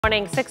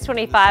Morning,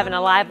 6:25 and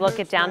a live look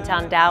at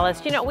downtown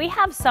Dallas. You know, we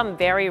have some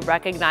very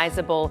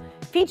recognizable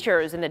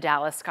features in the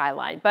Dallas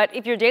skyline, but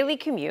if your daily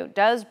commute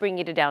does bring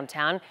you to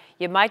downtown,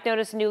 you might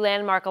notice a new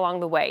landmark along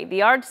the way.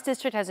 The Arts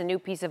District has a new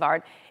piece of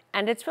art,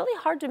 and it's really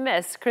hard to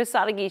miss. Chris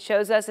Sadeghi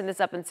shows us in this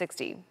Up in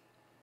 60.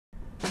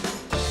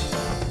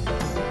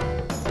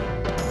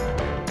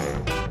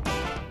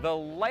 The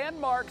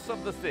landmarks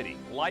of the city,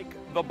 like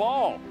the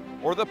Ball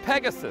or the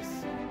Pegasus,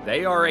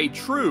 they are a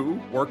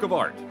true work of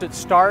art. It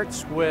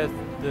starts with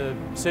the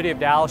city of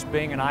Dallas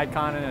being an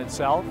icon in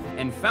itself.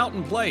 And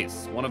Fountain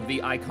Place, one of the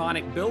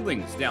iconic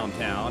buildings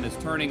downtown, is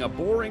turning a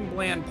boring,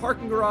 bland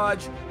parking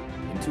garage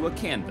into a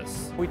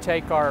canvas. We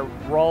take our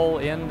role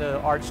in the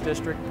Arts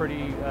District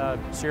pretty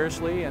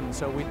seriously, and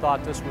so we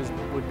thought this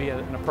would be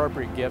an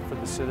appropriate gift for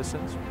the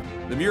citizens.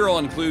 The mural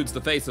includes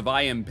the face of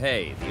I.M.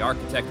 Pei, the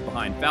architect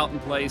behind Fountain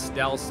Place,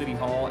 Dallas City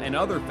Hall, and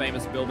other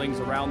famous buildings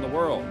around the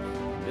world.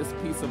 This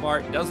piece of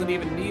art doesn't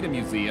even need a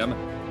museum.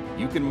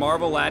 You can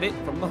marvel at it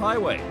from the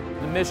highway.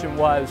 The mission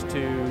was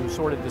to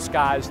sort of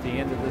disguise the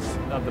end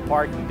of the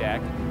parking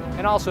deck,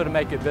 and also to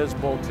make it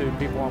visible to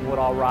people on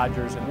Woodall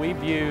Rogers. And we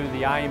view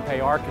the I.M. Pei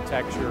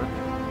architecture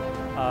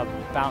of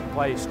Fountain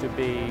Place to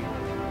be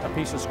a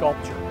piece of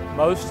sculpture.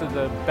 Most of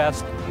the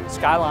best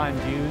skyline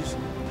views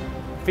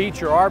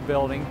feature our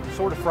building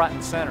sort of front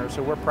and center,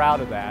 so we're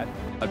proud of that.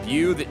 A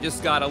view that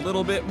just got a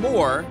little bit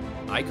more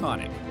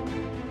iconic.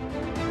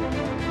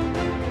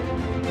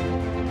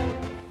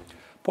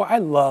 Boy, I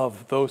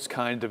love those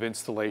kind of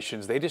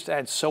installations. They just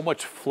add so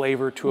much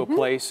flavor to a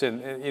place.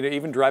 And you know,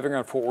 even driving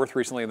around Fort Worth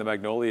recently in the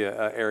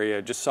Magnolia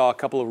area, just saw a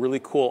couple of really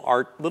cool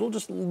art,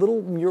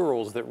 little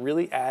murals that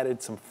really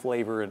added some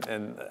flavor,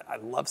 and I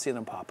love seeing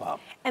them pop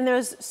up. And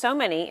there's so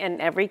many in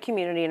every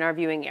community in our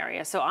viewing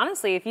area. So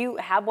honestly, if you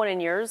have one in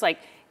yours, like,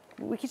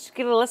 we could just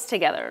get a list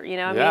together, you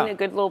know what I mean? A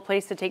good little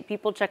place to take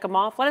people, check them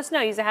off. Let us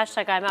know. Use the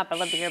hashtag I'm Up. I'd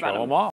love to hear about them. Show them off.